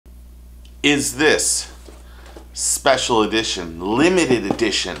is this special edition, limited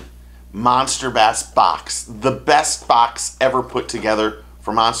edition Monsterbass box. The best box ever put together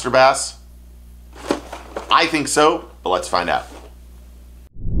for Monsterbass? I think so, but let's find out.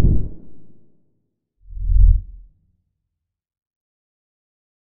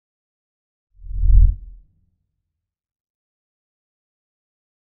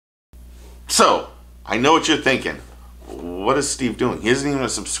 So, I know what you're thinking. What is Steve doing? He isn't even a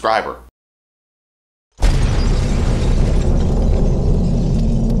subscriber.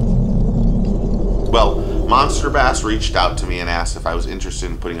 Well, Monsterbass reached out to me and asked if I was interested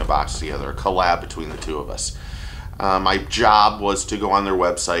in putting a box together, a collab between the two of us. My job was to go on their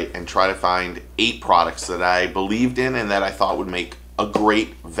website and try to find 8 products that I believed in and that I thought would make a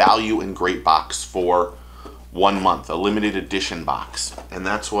great value and great box for 1 month, a limited edition box. And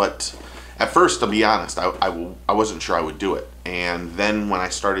that's what, at first, to be honest, I wasn't sure I would do it. And then when I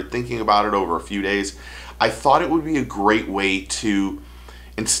started thinking about it over a few days, I thought it would be a great way to,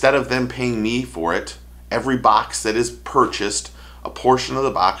 instead of them paying me for it, every box that is purchased, a portion of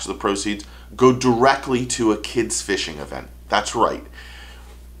the box, the proceeds, go directly to a kids fishing event. That's right.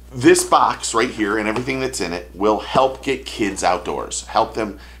 This box right here and everything that's in it will help get kids outdoors, help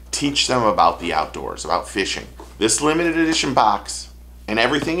them, teach them about the outdoors, about fishing. This limited edition box and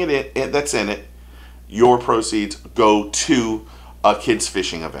everything in it that's in it, your proceeds go to a kids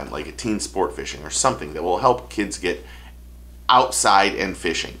fishing event, like a teen sport fishing or something that will help kids get outside and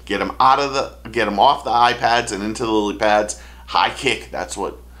fishing. Get them off the iPads and into the lily pads. High kick, that's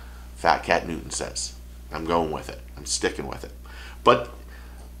what Fat Cat Newton says. I'm going with it. I'm sticking with it. But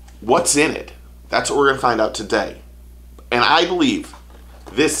what's in it? That's what we're going to find out today. And I believe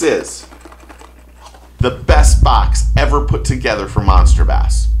this is the best box ever put together for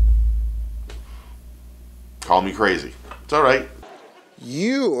Monsterbass. Call me crazy. It's all right.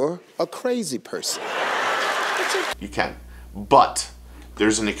 You're a crazy person. You can. But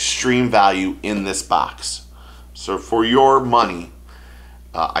there's an extreme value in this box. So for your money,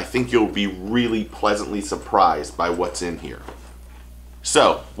 I think you'll be really pleasantly surprised by what's in here.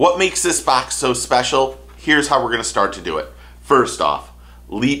 So, what makes this box so special? Here's how we're going to start to do it. First off,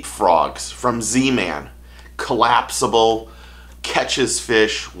 Leapfrogs from Z-Man. Collapsible, catches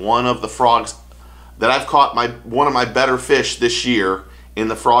fish. One of the frogs that I've caught, one of my better fish this year in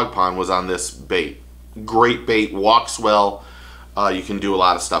the frog pond was on this bait. Great bait, walks well. You can do a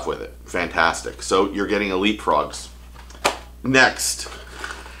lot of stuff with it. Fantastic. So you're getting a Leapfrogs. Next,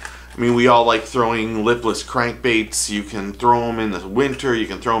 I mean, we all like throwing lipless crankbaits. You can throw them in the winter, you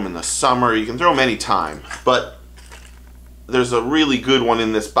can throw them in the summer, you can throw them anytime. But there's a really good one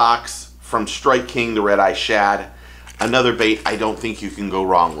in this box from Strike King, the Red Eye Shad. Another bait I don't think you can go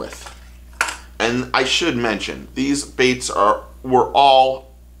wrong with. And I should mention, these baits were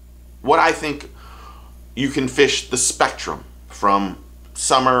all what I think you can fish the spectrum from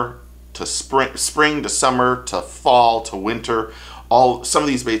summer to spring to summer to fall to winter. Some of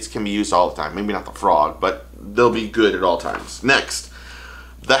these baits can be used all the time. Maybe not the frog, but they'll be good at all times. Next,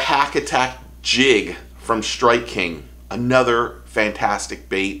 the Hack Attack Jig from Strike King. Another fantastic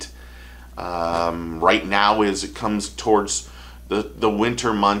bait. Right now, as it comes towards the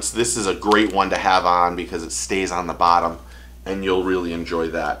winter months, this is a great one to have on because it stays on the bottom, and you'll really enjoy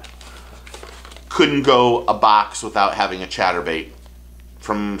that. Couldn't go a box without having a chatterbait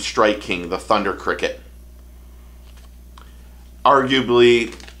from Strike King, the Thunder Cricket.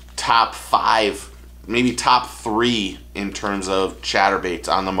 Arguably top 5, maybe top 3 in terms of chatterbaits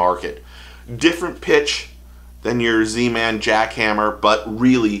on the market. Different pitch than your Z-Man jackhammer, but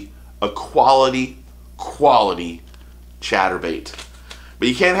really a quality chatterbait. But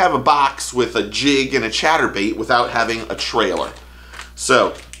you can't have a box with a jig and a chatterbait without having a trailer.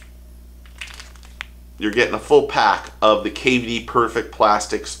 So you're getting a full pack of the KVD Perfect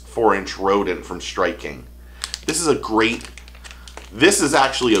Plastics 4-inch rodent from Strike King. This is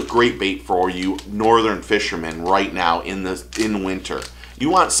actually a great bait for you northern fishermen right now in winter. You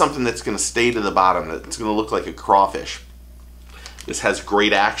want something that's going to stay to the bottom, that's going to look like a crawfish. This has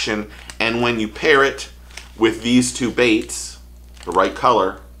great action, and when you pair it with these two baits, the right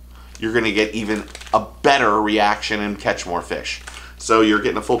color, you're going to get even a better reaction and catch more fish. So you're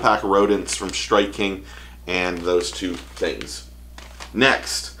getting a full pack of rodents from Strike King and those two things.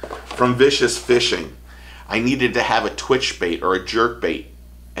 Next, from Vicious Fishing, I needed to have a twitch bait or a jerk bait,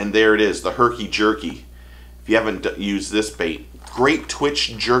 and there it is, the Herky Jerky. If you haven't used this bait, great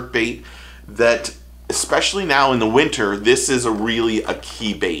twitch jerk bait that, especially now in the winter, this is really a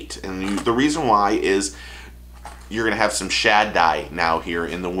key bait. And the reason why is you're going to have some shad die now here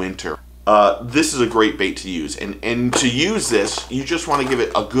in the winter. This is a great bait to use. And to use this, you just want to give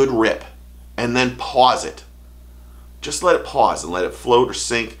it a good rip. and then pause it. Just let it pause and let it float or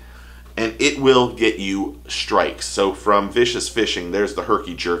sink, and it will get you strikes. So from Vicious Fishing, there's the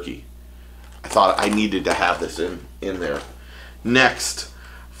Herky Jerky. I thought I needed to have this in there. Next,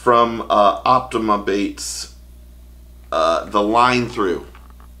 from Optima Baits, the Line Through.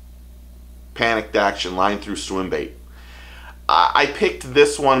 Panicked Action Line Through Swim Bait. I picked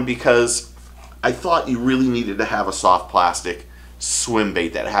this one because I thought you really needed to have a soft plastic swim bait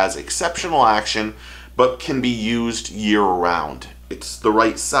that has exceptional action but can be used year-round. It's the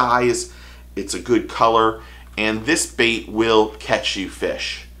right size, it's a good color, and this bait will catch you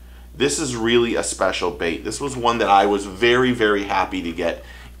fish. This is really a special bait. This was one that I was very, very happy to get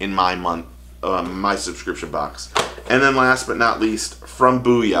in my my subscription box. And then last but not least, from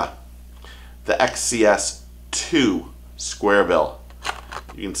Booyah, the XCS2 Square Bill.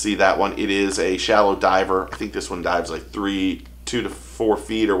 You can see that one. It is a shallow diver. I think this one dives like 2 to 4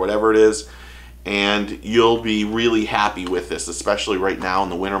 feet or whatever it is. And you'll be really happy with this, especially right now in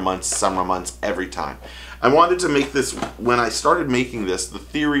the winter months, summer months, every time. I wanted to make this, when I started making this, the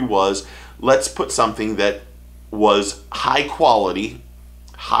theory was, let's put something that was high quality,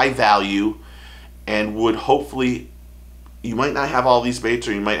 high value, and would hopefully, you might not have all these baits,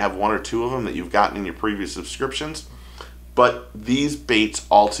 or you might have 1 or 2 of them that you've gotten in your previous subscriptions, but these baits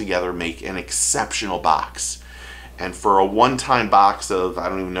all together make an exceptional box. And for a one-time box of, I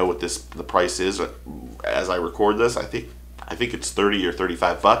don't even know what the price is as I record this, I think it's 30 or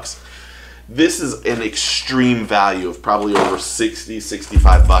 35 bucks. This is an extreme value of probably over 60,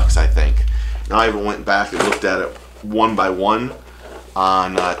 65 bucks, I think. Now I haven't went back and looked at it one by one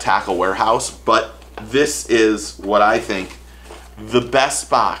on Tackle Warehouse, but this is what I think the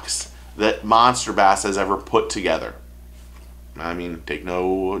best box that Monsterbass has ever put together. I mean, take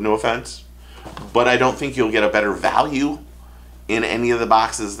no offense, but I don't think you'll get a better value in any of the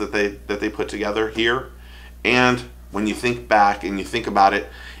boxes that they put together here. And when you think back and you think about it,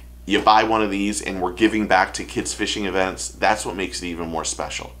 you buy one of these and we're giving back to kids fishing events. That's what makes it even more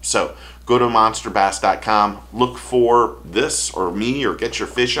special. So go to monsterbass.com, look for this or me or Get Your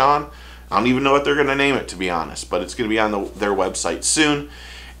Fish On. I don't even know what they're going to name it, to be honest, but it's going to be on their website soon.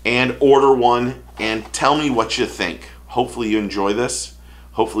 And order one and tell me what you think. Hopefully you enjoy this.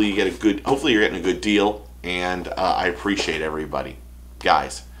 Hopefully you get hopefully you're getting a good deal, and I appreciate everybody.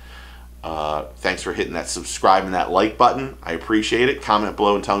 Guys, thanks for hitting that subscribe and that like button. I appreciate it. Comment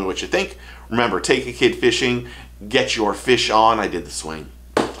below and tell me what you think. Remember, take a kid fishing, get your fish on. I did the swing.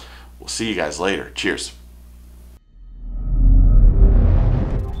 We'll see you guys later. Cheers.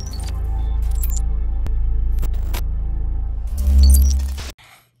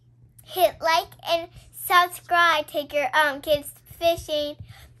 Hit like and subscribe. Take your kids fishing.